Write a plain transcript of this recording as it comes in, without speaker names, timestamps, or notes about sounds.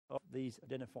of these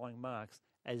identifying marks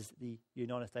as the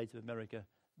United States of America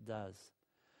does.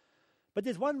 But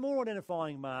there's one more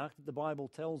identifying mark that the Bible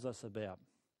tells us about.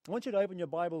 I want you to open your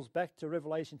Bibles back to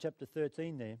Revelation chapter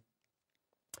 13 there.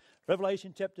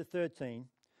 Revelation chapter 13.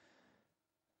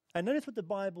 And notice what the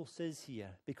Bible says here,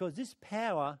 because this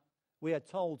power, we are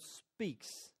told,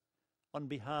 speaks on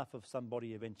behalf of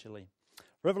somebody eventually.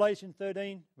 Revelation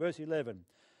 13, verse 11.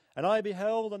 And I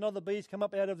beheld another beast come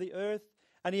up out of the earth,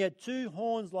 and he had two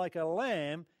horns like a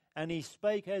lamb, and he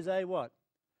spake as a what?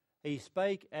 He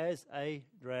spake as a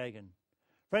dragon.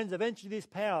 Friends, eventually this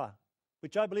power,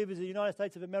 which I believe is the United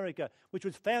States of America, which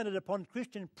was founded upon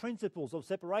Christian principles of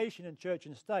separation in church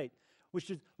and state, which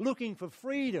is looking for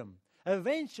freedom,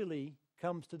 eventually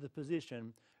comes to the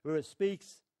position where it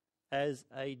speaks as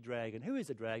a dragon. Who is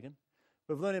a dragon?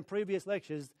 We've learned in previous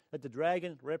lectures that the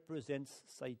dragon represents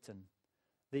Satan,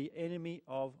 the enemy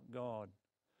of God.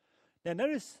 Now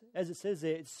notice, as it says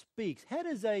there, it speaks. How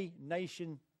does a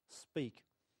nation speak?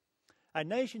 A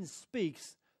nation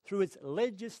speaks through its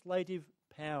legislative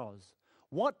powers.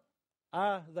 What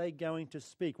are they going to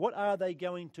speak? What are they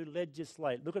going to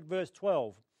legislate? Look at verse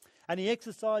 12. And he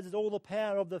exercises all the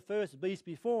power of the first beast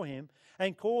before him,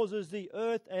 and causes the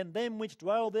earth and them which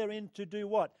dwell therein to do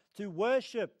what? To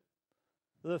worship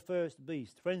the first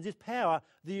beast. Friends, this power,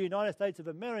 the United States of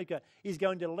America, is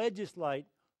going to legislate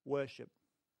worship.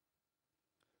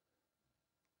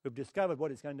 We've discovered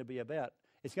what it's going to be about.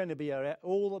 It's going to be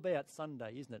all about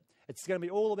Sunday, isn't it? It's going to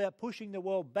be all about pushing the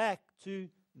world back to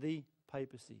the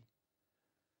papacy.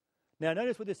 Now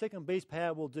notice what the second beast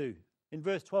power will do. In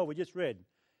verse 12 we just read,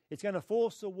 it's going to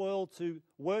force the world to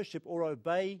worship or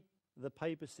obey the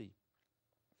papacy.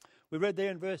 We read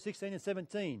there in verse 16 and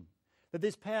 17 that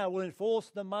this power will enforce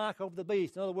the mark of the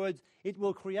beast. In other words, it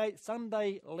will create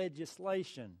Sunday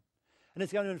legislation. And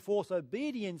it's going to enforce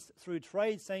obedience through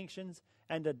trade sanctions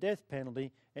and a death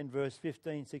penalty in verse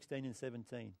 15, 16 and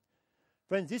 17.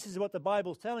 Friends, this is what the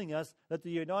Bible's telling us that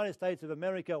the United States of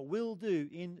America will do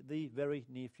in the very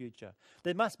near future.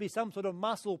 There must be some sort of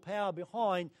muscle power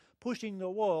behind pushing the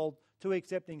world to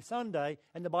accepting Sunday,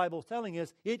 and the Bible's telling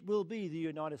us it will be the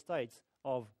United States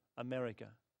of America.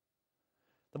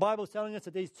 The Bible's telling us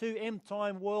that these two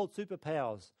end-time world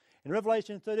superpowers. In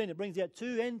Revelation 13, it brings out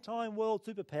two end-time world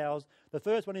superpowers. The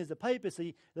first one is the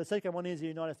papacy. The second one is the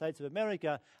United States of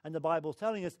America. And the Bible's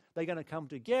telling us they're going to come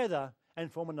together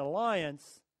and form an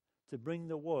alliance to bring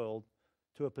the world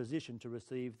to a position to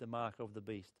receive the mark of the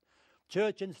beast.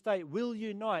 Church and state will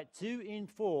unite to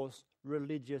enforce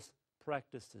religious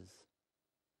practices.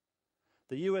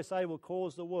 The USA will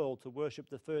cause the world to worship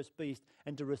the first beast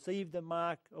and to receive the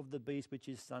mark of the beast, which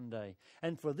is Sunday.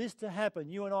 And for this to happen,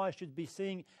 you and I should be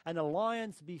seeing an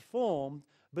alliance be formed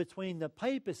between the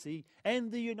papacy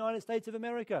and the United States of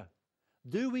America.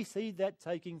 Do we see that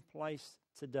taking place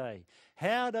today?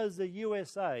 How does the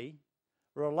USA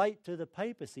relate to the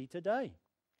papacy today?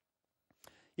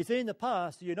 You see, in the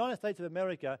past, the United States of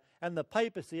America and the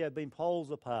papacy have been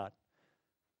poles apart.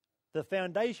 The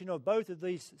foundation of both of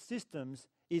these systems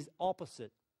is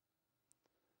opposite.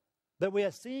 But we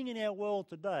are seeing in our world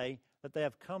today that they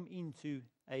have come into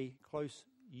a close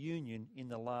union in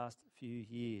the last few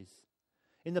years.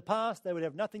 In the past, they would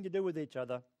have nothing to do with each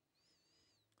other.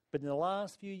 But in the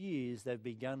last few years, they've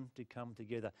begun to come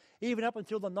together. Even up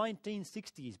until the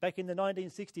 1960s, back in the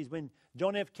 1960s, when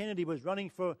John F. Kennedy was running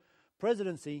for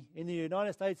presidency in the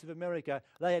United States of America,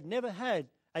 they had never had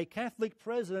a Catholic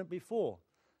president before.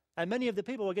 And many of the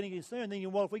people were getting concerned,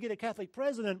 thinking, well, if we get a Catholic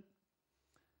president,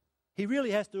 he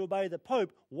really has to obey the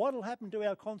Pope. What will happen to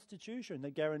our Constitution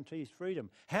that guarantees freedom?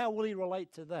 How will he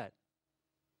relate to that?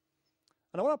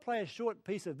 And I want to play a short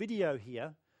piece of video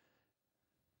here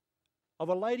of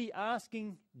a lady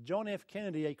asking John F.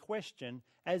 Kennedy a question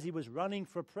as he was running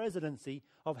for presidency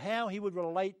of how he would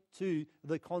relate to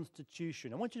the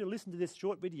Constitution. I want you to listen to this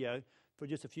short video for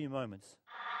just a few moments.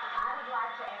 I would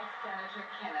like to ask Senator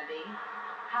Kennedy,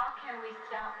 how can we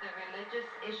stop the religious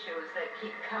issues that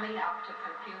keep coming up to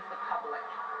confuse the public?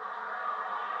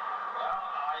 Well,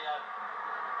 I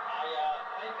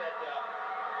think that,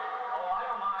 I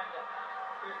don't mind.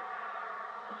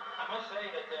 I must say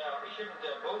that we shouldn't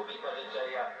move because it's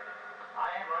I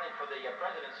am running for the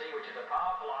presidency, which is a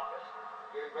powerful office,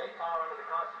 given great power under the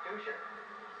Constitution,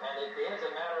 and it is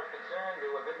a matter of concern to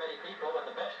a good many people, and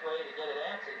the best way to get it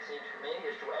answered, it seems to me,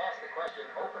 is to ask the question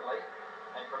openly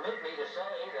and permit me to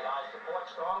say that I support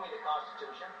strongly the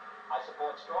Constitution. I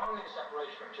support strongly the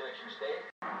separation of church and state.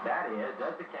 That is,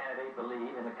 does the candidate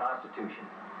believe in the Constitution?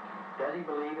 Does he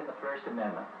believe in the First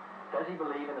Amendment? Does he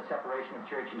believe in the separation of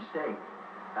church and state?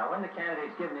 Now, when the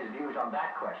candidate's given his views on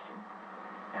that question,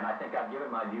 and I think I've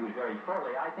given my views very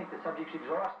fully, I think the subject's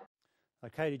exhausted.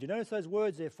 Okay, did you notice those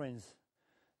words there, friends?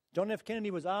 John F.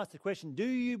 Kennedy was asked the question, do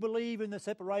you believe in the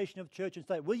separation of church and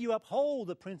state? Will you uphold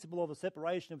the principle of the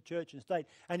separation of church and state?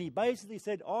 And he basically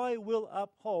said, I will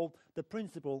uphold the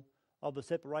principle of the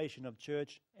separation of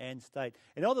church and state.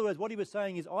 In other words, what he was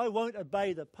saying is, I won't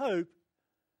obey the Pope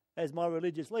as my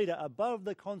religious leader above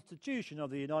the Constitution of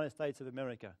the United States of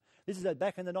America. This is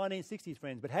back in the 1960s,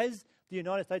 friends. But has the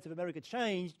United States of America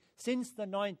changed since the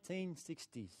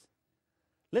 1960s?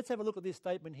 Let's have a look at this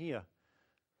statement here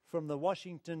from the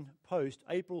Washington Post,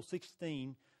 April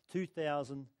 16,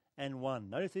 2001.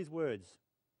 Notice these words.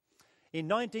 In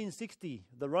 1960,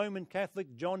 the Roman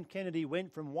Catholic John Kennedy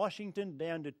went from Washington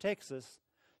down to Texas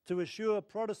to assure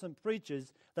Protestant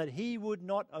preachers that he would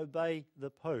not obey the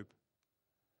Pope.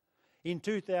 In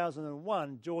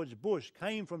 2001, George Bush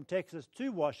came from Texas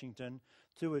to Washington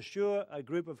to assure a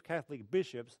group of Catholic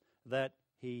bishops that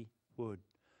he would.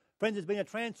 Friends, there's been a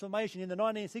transformation. In the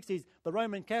 1960s, the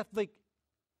Roman Catholic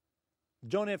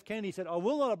John F. Kennedy said, I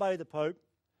will not obey the Pope.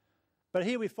 But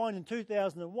here we find in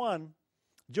 2001,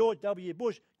 George W.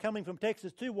 Bush coming from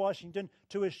Texas to Washington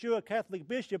to assure Catholic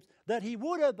bishops that he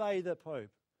would obey the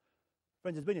Pope.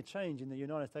 Friends, there's been a change in the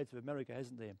United States of America,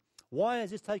 hasn't there? Why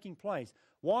is this taking place?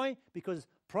 Why? Because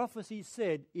prophecy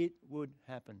said it would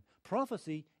happen.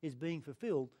 Prophecy is being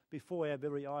fulfilled before our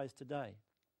very eyes today.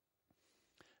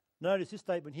 Notice this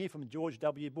statement here from George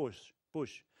W.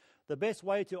 Bush. The best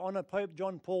way to honour Pope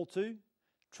John Paul II,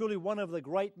 truly one of the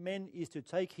great men, is to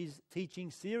take his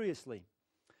teaching seriously,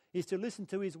 is to listen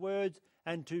to his words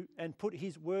and put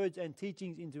his words and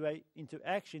teachings into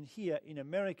action here in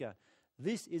America.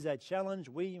 This is a challenge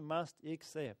we must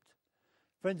accept.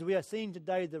 Friends, we are seeing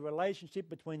today the relationship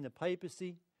between the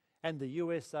papacy and the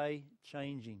USA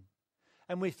changing.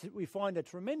 And we find a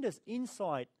tremendous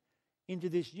insight into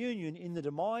this union in the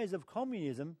demise of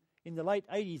communism in the late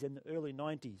 80s and the early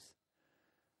 90s.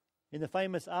 In the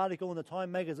famous article in the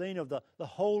Time magazine of the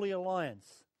Holy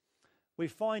Alliance, we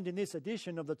find in this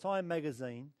edition of the Time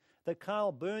magazine that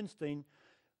Carl Bernstein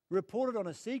reported on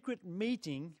a secret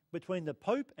meeting between the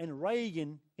Pope and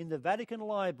Reagan in the Vatican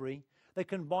Library that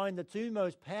combined the two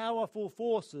most powerful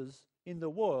forces in the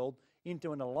world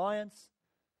into an alliance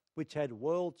which had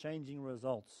world-changing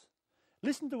results.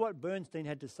 Listen to what Bernstein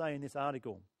had to say in this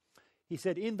article. He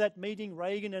said, in that meeting,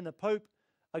 Reagan and the Pope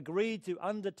agreed to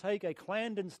undertake a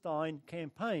clandestine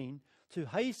campaign to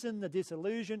hasten the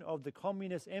dissolution of the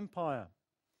communist empire.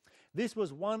 This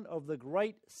was one of the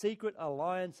great secret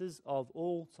alliances of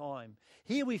all time.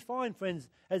 Here we find, friends,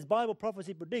 as Bible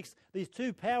prophecy predicts, these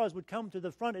two powers would come to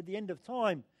the front at the end of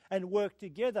time and work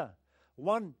together.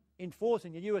 One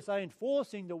enforcing, the USA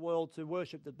enforcing the world to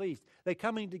worship the beast. They've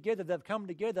come together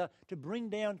to bring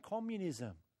down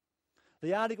communism.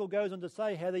 The article goes on to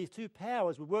say how these two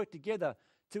powers would work together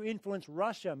to influence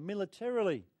Russia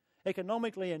militarily,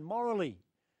 economically and morally.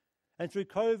 And through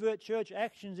covert church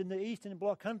actions in the Eastern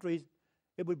Bloc countries,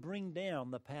 it would bring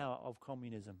down the power of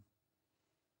communism.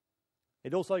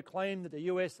 It also claimed that the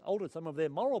US altered some of their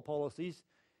moral policies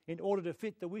in order to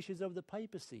fit the wishes of the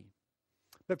papacy.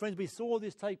 But friends, we saw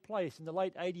this take place in the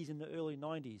late 80s and the early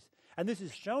 90s. And this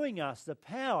is showing us the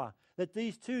power that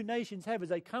these two nations have as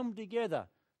they come together,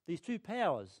 these two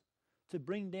powers, to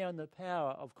bring down the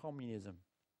power of communism.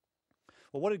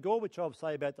 Well, what did Gorbachev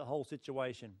say about the whole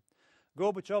situation?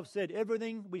 Gorbachev said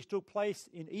everything which took place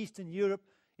in Eastern Europe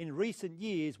in recent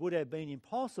years would have been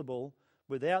impossible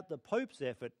without the Pope's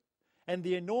effort and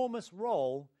the enormous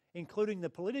role, including the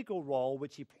political role,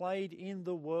 which he played in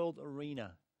the world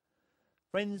arena.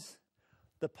 Friends,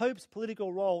 the Pope's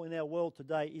political role in our world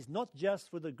today is not just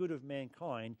for the good of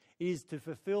mankind, it is to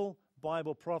fulfill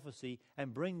Bible prophecy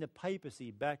and bring the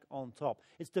papacy back on top.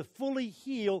 It's to fully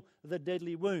heal the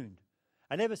deadly wound.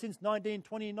 And ever since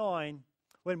 1929,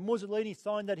 when Mussolini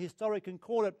signed that historic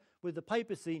concordat with the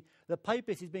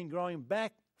papacy's been growing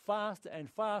back faster and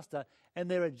faster, and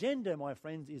their agenda, my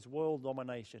friends, is world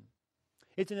domination.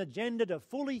 It's an agenda to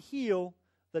fully heal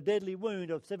the deadly wound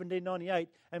of 1798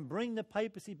 and bring the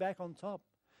papacy back on top.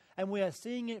 And we are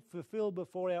seeing it fulfilled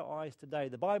before our eyes today.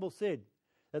 The Bible said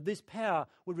that this power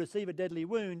would receive a deadly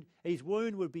wound, his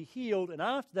wound would be healed, and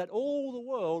after that all the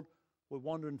world would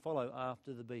wander and follow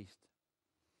after the beast.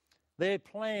 Their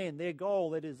plan, their goal,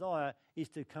 their desire is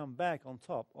to come back on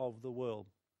top of the world.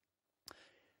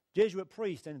 Jesuit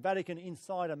priest and Vatican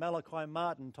insider Malachi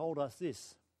Martin told us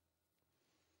this: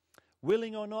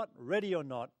 willing or not, ready or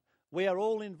not, we are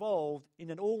all involved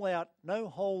in an all-out,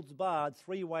 no-holds-barred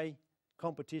three-way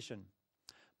competition.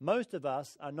 Most of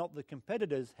us are not the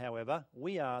competitors, however,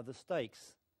 we are the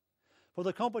stakes. For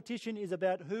the competition is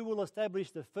about who will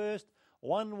establish the first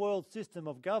one world system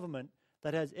of government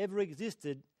that has ever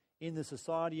existed in the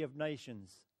society of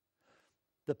nations.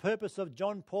 The purpose of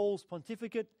John Paul's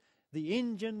pontificate, the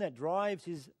engine that drives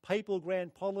his papal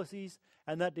grand policies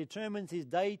and that determines his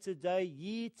day-to-day,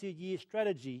 year-to-year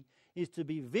strategy, is to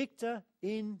be victor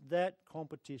in that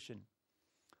competition.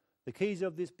 The keys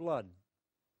of this blood.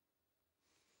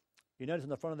 You notice on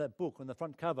the front of that book, on the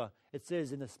front cover, it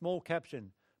says in a small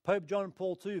caption, Pope John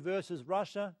Paul II versus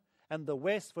Russia and the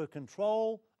West for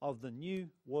control of the New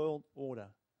World Order.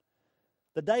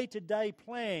 The day-to-day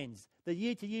plans, the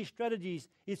year-to-year strategies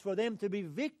is for them to be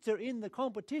victor in the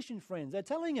competition, friends. They're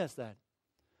telling us that.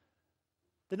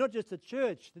 They're not just a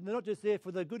church. They're not just there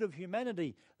for the good of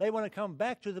humanity. They want to come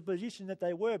back to the position that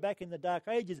they were back in the Dark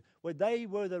Ages, where they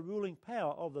were the ruling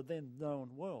power of the then known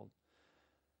world.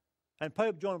 And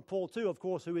Pope John Paul II, of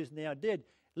course, who is now dead,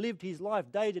 lived his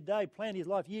life day to day, planned his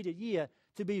life year to year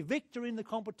to be victor in the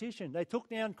competition. They took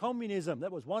down communism.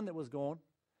 That was one that was gone.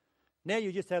 Now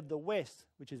you just have the West,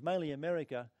 which is mainly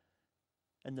America,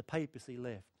 and the papacy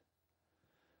left.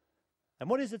 And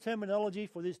what is the terminology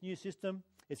for this new system?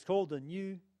 It's called the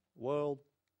New World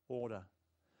Order.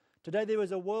 Today there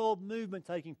is a world movement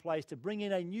taking place to bring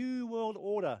in a new world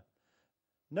order.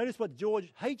 Notice what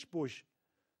George H. Bush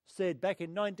said back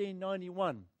in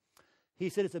 1991. He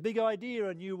said it's a big idea,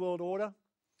 a new world order,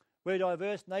 where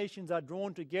diverse nations are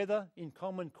drawn together in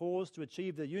common cause to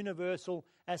achieve the universal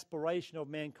aspiration of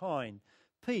mankind,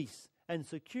 peace and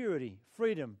security,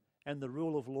 freedom and the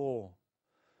rule of law.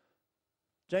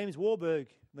 James Warburg,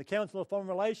 the Council of Foreign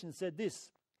Relations, said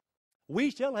this,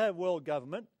 "We shall have world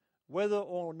government, whether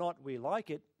or not we like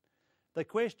it. The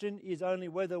question is only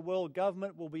whether world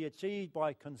government will be achieved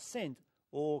by consent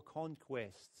or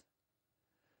conquest."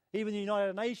 Even the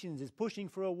United Nations is pushing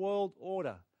for a world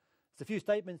order. There's a few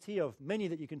statements here of many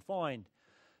that you can find.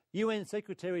 UN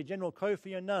Secretary General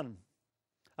Kofi Annan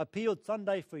appealed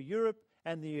Sunday for Europe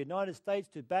and the United States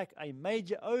to back a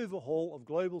major overhaul of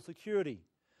global security.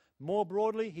 More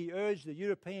broadly, he urged the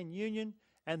European Union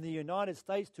and the United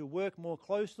States to work more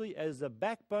closely as the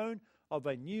backbone of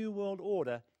a new world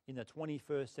order in the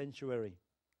 21st century.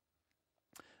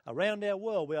 Around our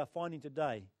world, we are finding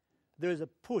today there is a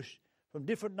push from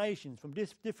different nations, from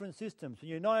different systems, from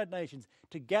the United Nations,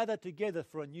 to gather together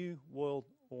for a new world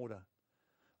order.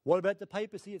 What about the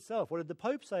papacy itself? What did the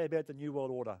Pope say about the new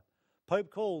world order? Pope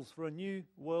calls for a new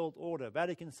world order,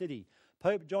 Vatican City.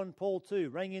 Pope John Paul II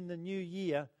rang in the new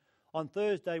year on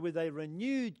Thursday with a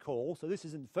renewed call, so this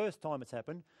isn't the first time it's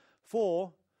happened,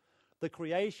 for the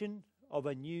creation of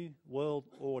a new world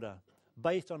order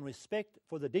based on respect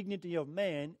for the dignity of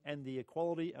man and the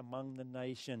equality among the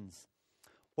nations.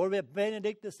 What about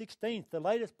Benedict XVI, the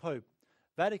latest Pope?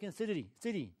 Vatican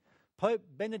City. Pope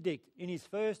Benedict, in his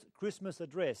first Christmas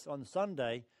address on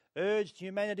Sunday, urged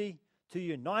humanity to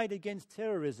unite against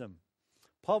terrorism,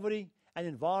 poverty and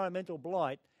environmental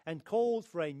blight, and called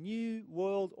for a new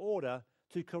world order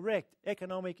to correct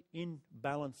economic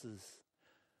imbalances.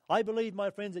 I believe,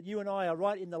 my friends, that you and I are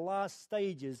right in the last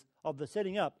stages of the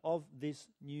setting up of this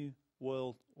new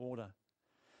world order.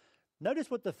 Notice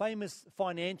what the famous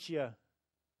financier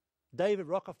David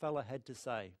Rockefeller had to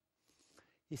say.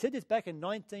 He said this back in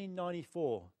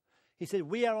 1994. He said,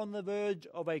 "We are on the verge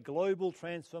of a global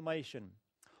transformation.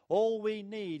 All we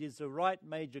need is the right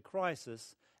major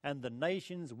crisis, and the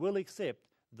nations will accept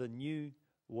the new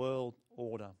world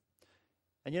order."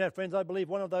 And you know, friends, I believe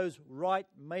one of those right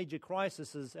major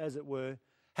crises, as it were,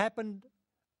 happened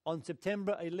on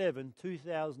September 11,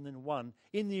 2001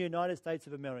 in the United States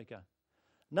of America.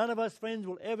 None of us, friends,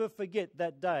 will ever forget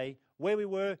that day, where we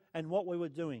were and what we were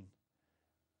doing.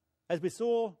 As we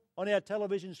saw on our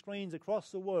television screens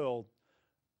across the world,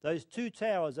 those two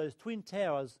towers, those twin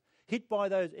towers, hit by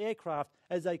those aircraft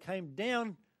as they came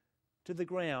down to the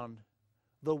ground,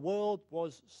 the world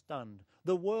was stunned.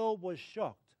 The world was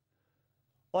shocked.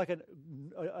 Like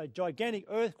a gigantic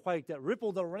earthquake that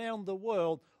rippled around the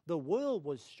world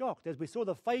was shocked as we saw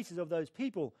the faces of those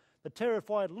people, the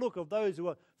terrified look of those who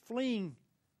were fleeing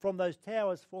from those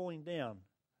towers falling down.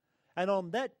 And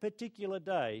on that particular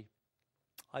day,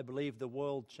 I believe the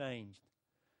world changed.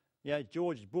 You know,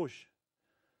 George Bush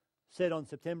said on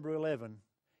September 11,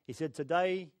 he said,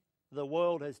 "Today the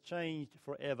world has changed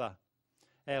forever.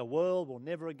 Our world will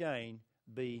never again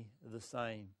be the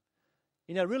same."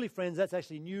 You know, really, friends, that's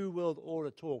actually New World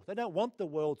Order talk. They don't want the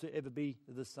world to ever be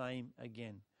the same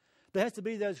again. There has to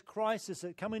be those crises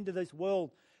that come into this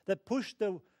world that push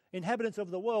the inhabitants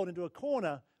of the world into a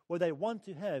corner where they want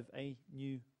to have a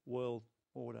new world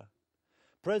order.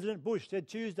 President Bush said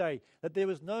Tuesday that there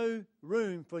was no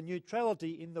room for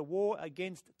neutrality in the war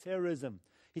against terrorism.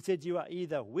 He said, "You are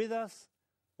either with us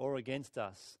or against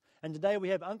us. And today we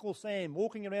have Uncle Sam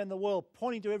walking around the world,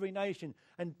 pointing to every nation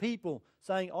and people,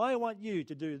 saying, I want you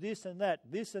to do this and that,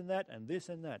 this and that, and this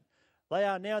and that. They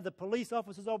are now the police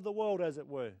officers of the world, as it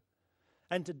were.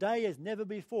 And today, as never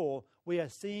before, we are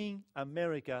seeing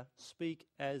America speak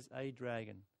as a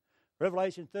dragon.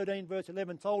 Revelation 13 verse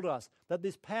 11 told us that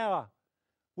this power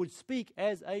would speak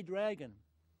as a dragon.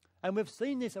 And we've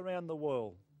seen this around the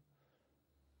world.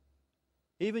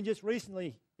 Even just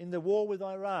recently in the war with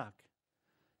Iraq,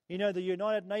 you know, the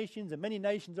United Nations and many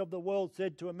nations of the world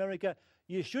said to America,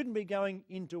 you shouldn't be going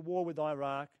into war with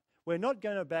Iraq. We're not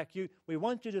going to back you. We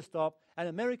want you to stop. And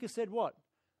America said what?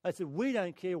 They said, we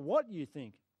don't care what you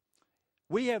think.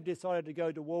 We have decided to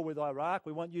go to war with Iraq.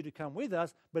 We want you to come with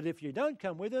us. But if you don't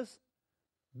come with us,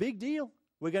 big deal.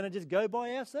 We're going to just go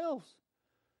by ourselves.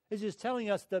 It's just telling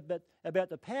us about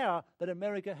the power that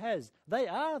America has. They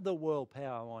are the world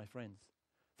power, my friends.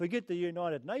 Forget the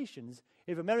United Nations.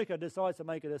 If America decides to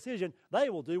make a decision, they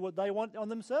will do what they want on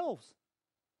themselves.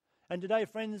 And today,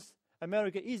 friends,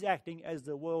 America is acting as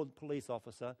the world police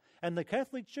officer, and the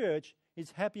Catholic Church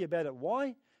is happy about it.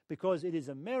 Why? Because it is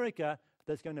America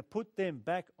that's going to put them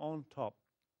back on top.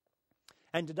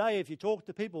 And today, if you talk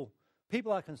to people,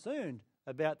 people are concerned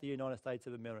about the United States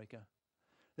of America.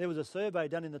 There was a survey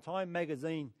done in the Time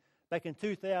magazine back in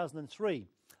 2003.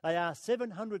 They asked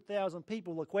 700,000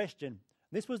 people a question.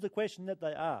 This was the question that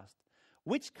they asked.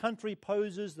 Which country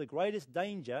poses the greatest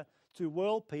danger to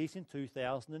world peace in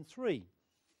 2003?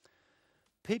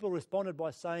 People responded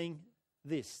by saying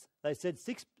this. They said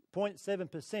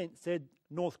 6.7% said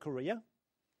North Korea,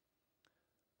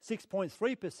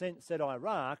 6.3% said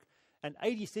Iraq, and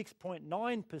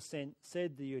 86.9%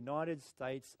 said the United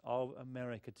States of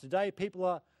America. Today, people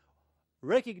are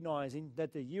recognizing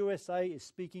that the USA is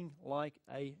speaking like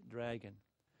a dragon.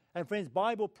 And friends,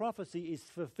 Bible prophecy is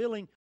fulfilling